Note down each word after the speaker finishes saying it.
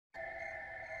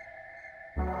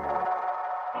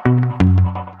Welcome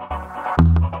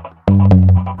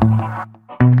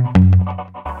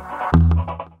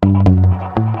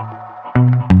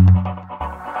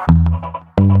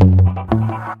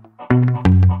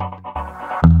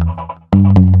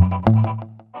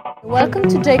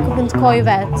to Jacob & Co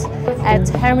event at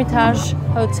Hermitage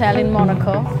Hotel in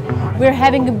Monaco. We're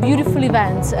having a beautiful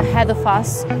event ahead of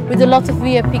us with a lot of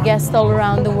VIP guests all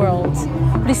around the world.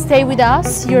 Please stay with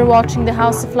us. You're watching the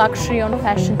House of Luxury on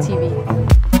Fashion TV.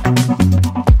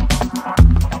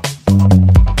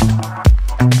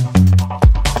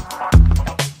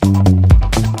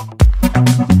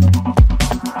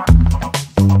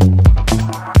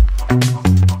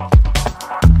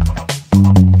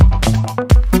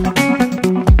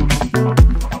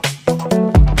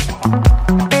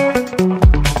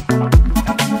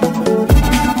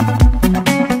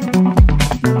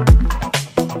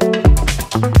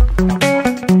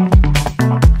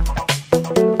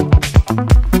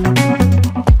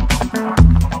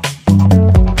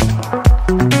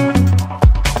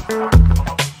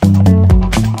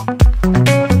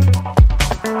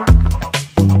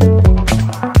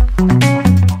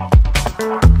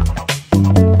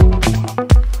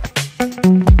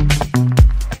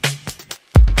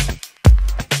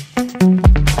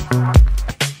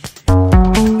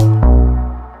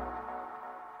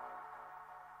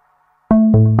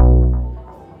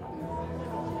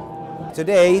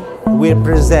 Today we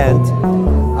present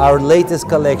our latest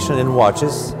collection in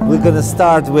watches. We're going to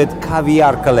start with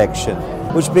Caviar collection,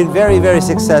 which has been very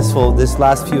successful this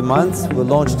last few months. We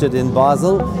launched it in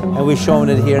Basel and we're showing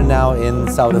it here now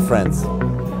in south of France.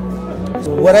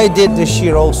 What I did this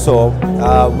year also,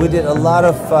 we did a lot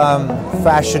of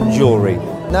fashion jewelry.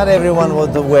 Not everyone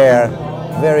would wear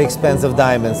very expensive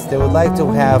diamonds. They would like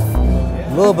to have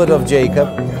a little bit of Jacob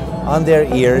on their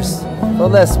ears for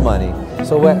less money.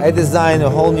 So I designed a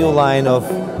whole new line of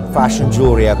fashion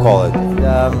jewelry, I call it.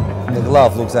 The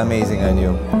glove looks amazing on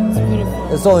you. It's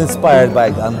beautiful. It's all inspired by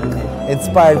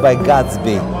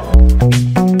Gatsby.